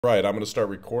Right, I'm going to start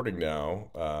recording now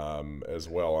as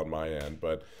well on my end.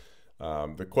 But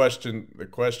the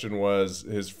question was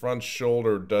his front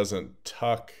shoulder doesn't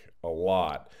tuck a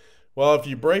lot. Well, if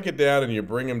you break it down and you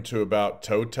bring him to about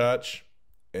toe touch,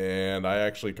 and I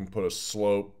actually can put a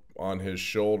slope on his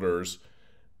shoulders,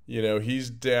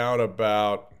 he's down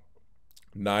about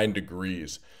 9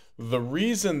 degrees. The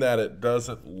reason that it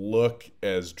doesn't look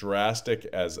as drastic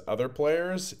as other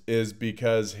players is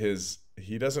because his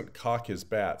he doesn't cock his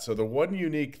bat. So the one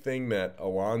unique thing that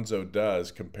Alonso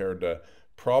does compared to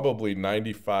probably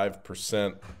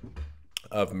 95%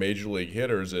 of major league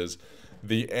hitters is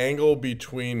the angle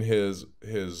between his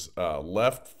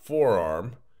left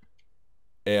forearm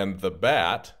and the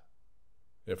bat.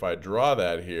 If I draw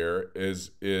that here,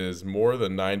 is more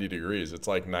than 90 degrees. It's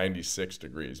like 96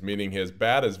 degrees, meaning his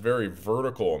bat is very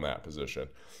vertical in that position.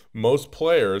 Most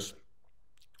players,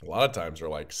 a lot of times, are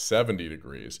like 70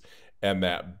 degrees, and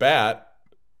that bat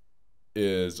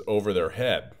is over their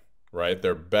head, right?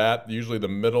 Their bat, usually the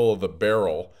middle of the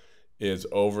barrel, is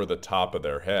over the top of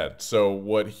their head. So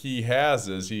what he has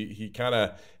is he kind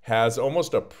of has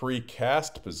almost a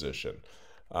precast position.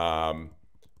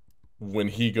 When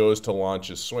he goes to launch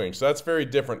his swing. So that's very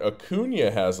different. Acuna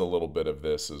has a little bit of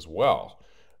this as well,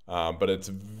 but it's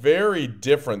very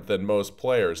different than most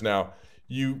players. Now,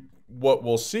 what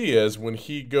we'll see is when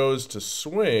he goes to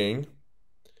swing,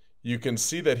 you can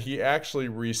see that he actually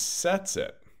resets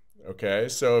it. Okay,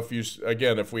 so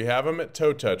if we have him at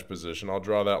toe touch position, I'll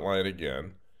draw that line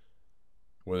again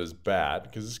with his bat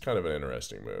because it's kind of an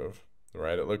interesting move,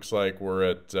 right? It looks like we're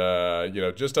at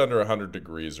just under 100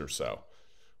 degrees or so.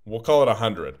 We'll call it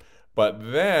 100.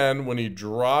 But then when he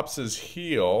drops his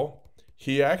heel,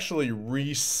 he actually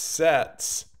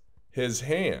resets his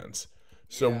hands.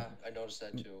 So Yeah, I noticed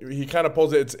that too. he kind of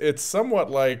pulls it. It's somewhat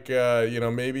like,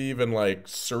 maybe even like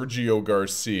Sergio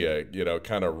Garcia,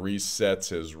 kind of resets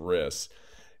his wrists.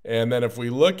 And then if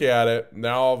we look at it,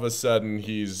 now all of a sudden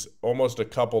he's almost a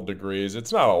couple degrees.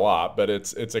 It's not a lot, but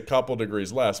it's a couple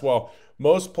degrees less. Well,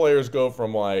 most players go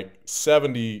from like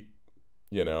 70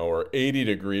 or 80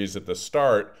 degrees at the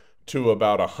start to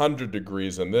about 100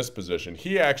 degrees in this position.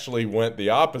 He actually went the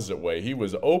opposite way. He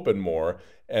was open more,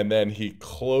 and then he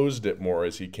closed it more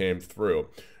as he came through.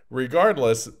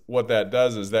 Regardless, what that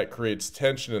does is that creates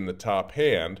tension in the top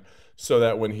hand so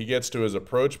that when he gets to his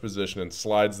approach position and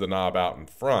slides the knob out in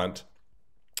front,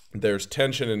 there's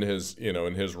tension in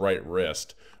his right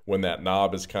wrist when that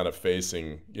knob is kind of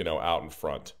facing, out in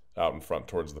front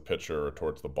towards the pitcher or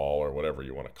towards the ball or whatever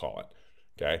you want to call it.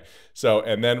 Okay, so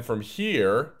and then from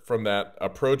here, from that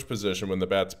approach position when the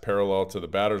bat's parallel to the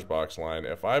batter's box line,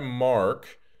 if I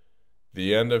mark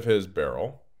the end of his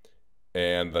barrel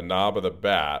and the knob of the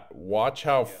bat, watch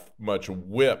how much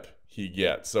whip he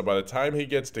gets. So by the time he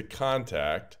gets to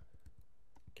contact,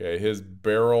 okay, his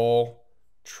barrel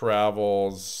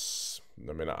travels,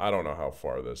 I don't know how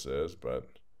far this is, but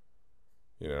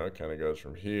it kind of goes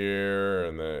from here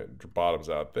and then it bottoms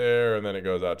out there and then it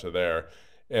goes out to there.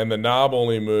 And the knob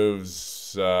only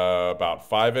moves about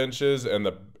 5 inches, and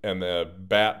the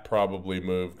bat probably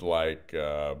moved like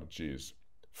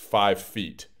 5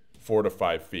 feet, 4 to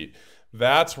 5 feet.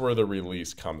 That's where the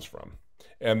release comes from,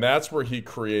 and that's where he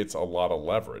creates a lot of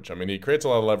leverage. He creates a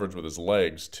lot of leverage with his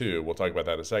legs too. We'll talk about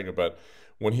that in a second. But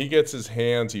when he gets his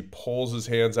hands, he pulls his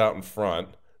hands out in front.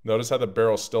 Notice how the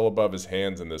barrel's still above his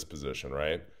hands in this position,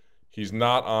 right? He's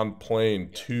not on plane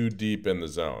too deep in the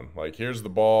zone. Like here's the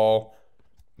ball.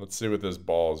 Let's see what this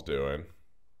ball is doing.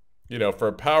 For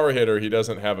a power hitter, he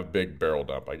doesn't have a big barrel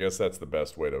dump. I guess that's the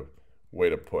best way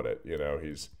to put it.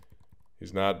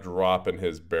 He's not dropping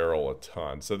his barrel a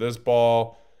ton. So this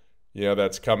ball,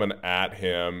 that's coming at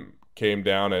him came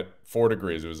down at 4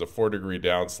 degrees. It was a 4-degree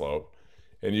downslope.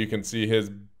 And you can see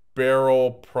his barrel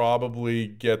probably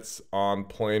gets on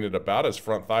plane at about his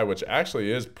front thigh, which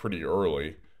actually is pretty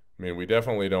early. We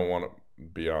definitely don't want to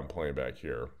be on plane back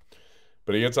here.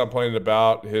 But he gets on plane at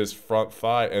about his front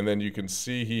thigh, and then you can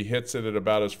see he hits it at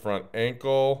about his front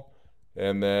ankle,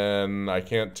 and then I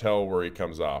can't tell where he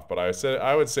comes off, but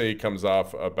I would say he comes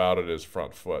off about at his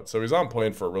front foot. So he's on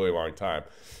plane for a really long time.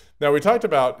 Now we talked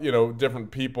about,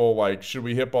 different people, like should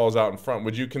we hit balls out in front?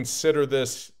 Would you consider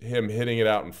this him hitting it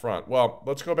out in front? Well,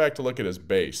 let's go back to look at his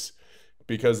base,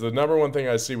 because the number one thing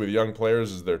I see with young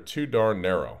players is they're too darn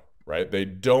narrow, right? They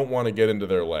don't want to get into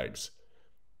their legs.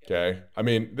 Okay,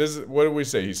 this is, what did we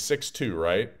say? He's 6'2",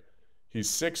 right? He's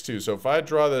 6'2". So if I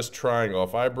draw this triangle,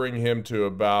 if I bring him to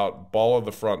about ball of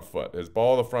the front foot, his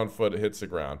ball of the front foot hits the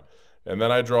ground, and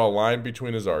then I draw a line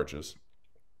between his arches,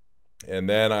 and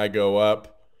then I go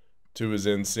up to his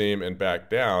inseam and back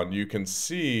down, you can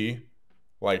see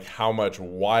like how much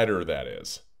wider that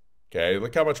is. Okay,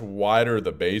 look how much wider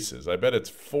the base is. I bet it's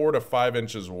 4 to 5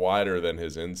 inches wider than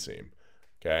his inseam.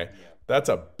 Okay, Yeah. that's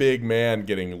a big man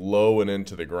getting low and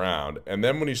into the ground. And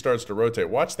then when he starts to rotate,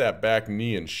 watch that back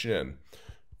knee and shin.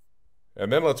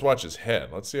 And then let's watch his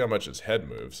head. Let's see how much his head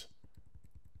moves.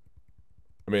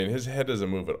 I mean, his head doesn't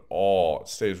move at all. It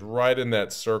stays right in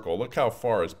that circle. Look how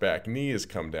far his back knee has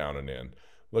come down and in.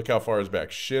 Look how far his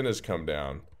back shin has come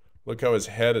down. Look how his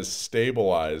head is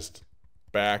stabilized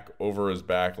back over his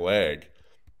back leg.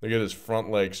 Look at his front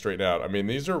leg straighten out. I mean,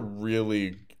 these are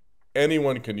really,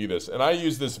 anyone can do this. And I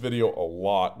use this video a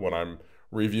lot when I'm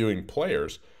reviewing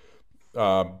players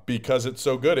because it's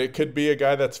so good. It could be a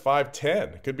guy that's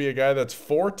 5'10". It could be a guy that's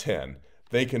 4'10".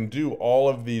 They can do all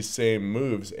of these same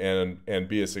moves and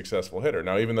be a successful hitter.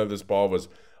 Now, even though this ball was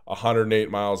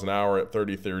 108 miles an hour at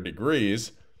 33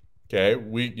 degrees, okay,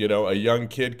 a young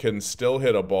kid can still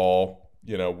hit a ball,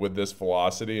 with this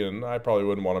velocity, and I probably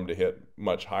wouldn't want him to hit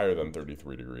much higher than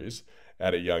 33 degrees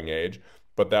at a young age,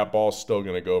 but that ball's still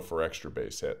going to go for extra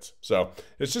base hits. So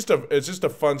it's just a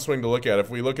fun swing to look at. If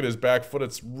we look at his back foot,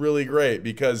 it's really great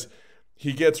because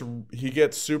he gets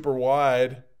super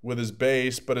wide with his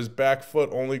base, but his back foot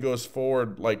only goes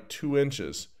forward like 2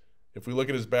 inches. If we look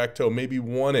at his back toe, maybe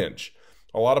 1 inch.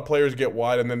 A lot of players get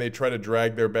wide and then they try to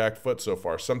drag their back foot so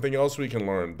far. Something else we can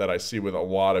learn that I see with a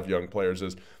lot of young players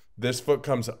is this foot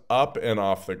comes up and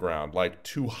off the ground, like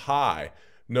too high.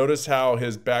 Notice how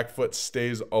his back foot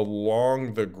stays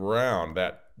along the ground.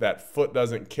 That foot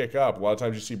doesn't kick up. A lot of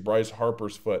times you see Bryce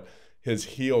Harper's foot, his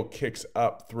heel kicks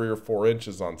up 3 or 4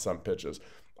 inches on some pitches.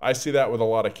 I see that with a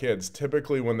lot of kids.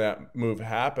 Typically when that move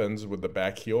happens with the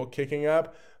back heel kicking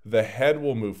up, the head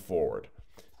will move forward.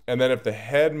 And then if the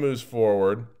head moves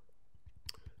forward,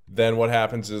 then what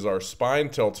happens is our spine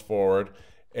tilts forward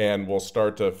and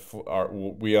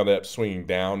we end up swinging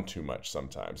down too much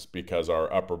sometimes because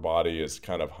our upper body is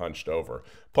kind of hunched over.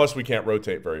 Plus we can't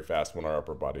rotate very fast when our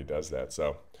upper body does that.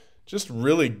 So just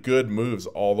really good moves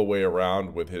all the way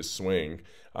around with his swing.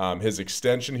 His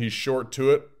extension, he's short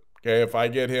to it. Okay, if I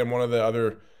get him, one of the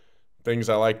other things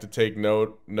I like to take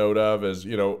note of is,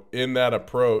 in that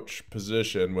approach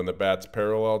position when the bat's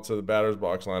parallel to the batter's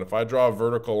box line, if I draw a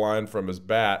vertical line from his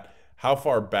bat, how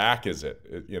far back is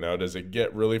it? Does it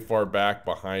get really far back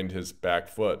behind his back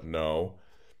foot? No.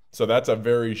 So that's a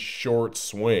very short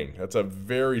swing. That's a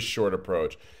very short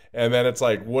approach. And then it's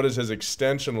like, what does his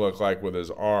extension look like with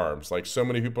his arms? Like so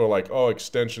many people are like, oh,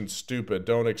 extension's stupid.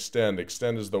 Don't extend.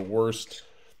 Extend is the worst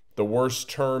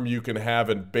term you can have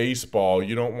in baseball.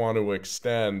 You don't want to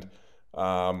extend.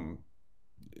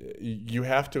 You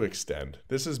have to extend.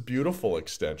 This is beautiful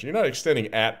extension. You're not extending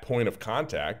at point of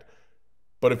contact,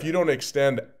 but if you don't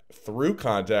extend through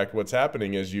contact, what's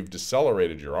happening is you've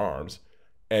decelerated your arms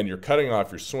and you're cutting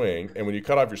off your swing. And when you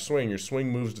cut off your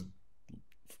swing moves,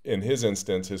 in his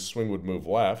instance, his swing would move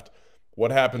left.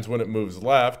 What happens when it moves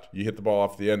left? You hit the ball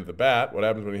off the end of the bat. What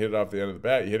happens when you hit it off the end of the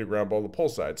bat? You hit a ground ball to the pull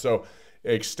side. So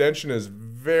extension is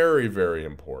very, very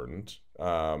important.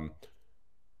 And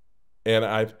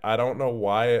I don't know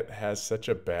why it has such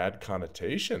a bad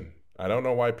connotation. I don't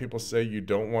know why people say you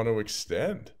don't want to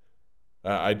extend.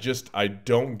 I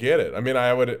don't get it. I mean,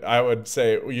 I would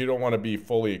say well, you don't want to be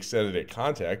fully extended at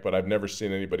contact, but I've never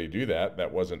seen anybody do that.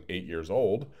 That wasn't 8 years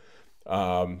old.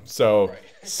 So Right.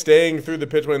 staying through the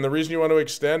pitch plane, the reason you want to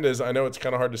extend is, I know it's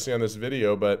kind of hard to see on this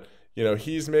video, but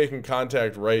he's making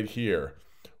contact right here.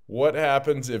 What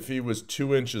happens if he was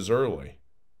 2 inches early?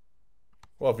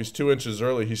 Well, if he's 2 inches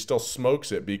early, he still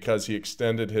smokes it because he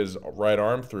extended his right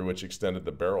arm through, which extended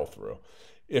the barrel through.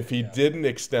 If he Yeah. didn't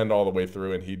extend all the way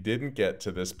through and he didn't get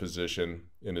to this position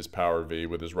in his power V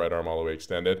with his right arm all the way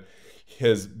extended,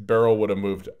 his barrel would have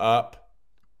moved up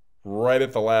right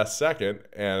at the last second,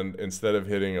 and instead of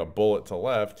hitting a bullet to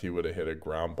left, he would have hit a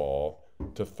ground ball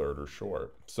to third or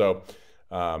short. So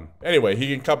anyway,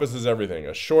 he encompasses everything.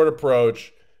 A short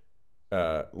approach,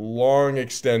 long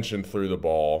extension through the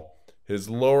ball. His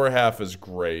lower half is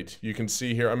great. You can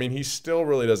see here, I mean, he still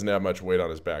really doesn't have much weight on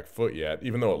his back foot yet,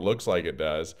 even though it looks like it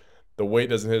does. The weight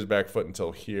doesn't hit his back foot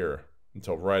until here,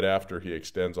 until right after he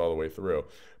extends all the way through.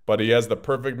 But he has the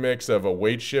perfect mix of a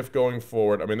weight shift going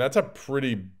forward. I mean, that's a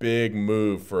pretty big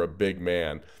move for a big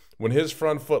man. When his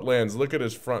front foot lands, look at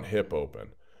his front hip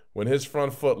open. When his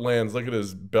front foot lands, look at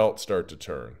his belt start to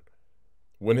turn.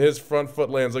 When his front foot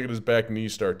lands, look at his back knee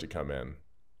start to come in.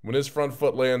 When his front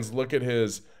foot lands, look at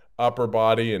his upper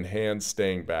body and hands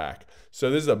staying back. So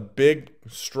this is a big,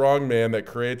 strong man that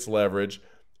creates leverage,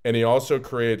 and he also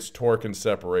creates torque and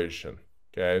separation.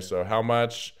 Okay, so how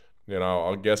much,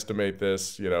 I'll guesstimate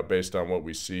this, based on what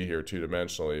we see here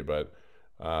two-dimensionally, but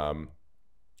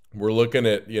We're looking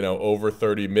at, over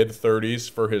 30, mid 30s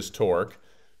for his torque,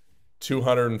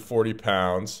 240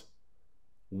 pounds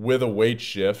with a weight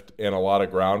shift and a lot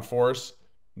of ground force.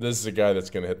 This is a guy that's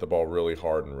going to hit the ball really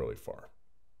hard and really far.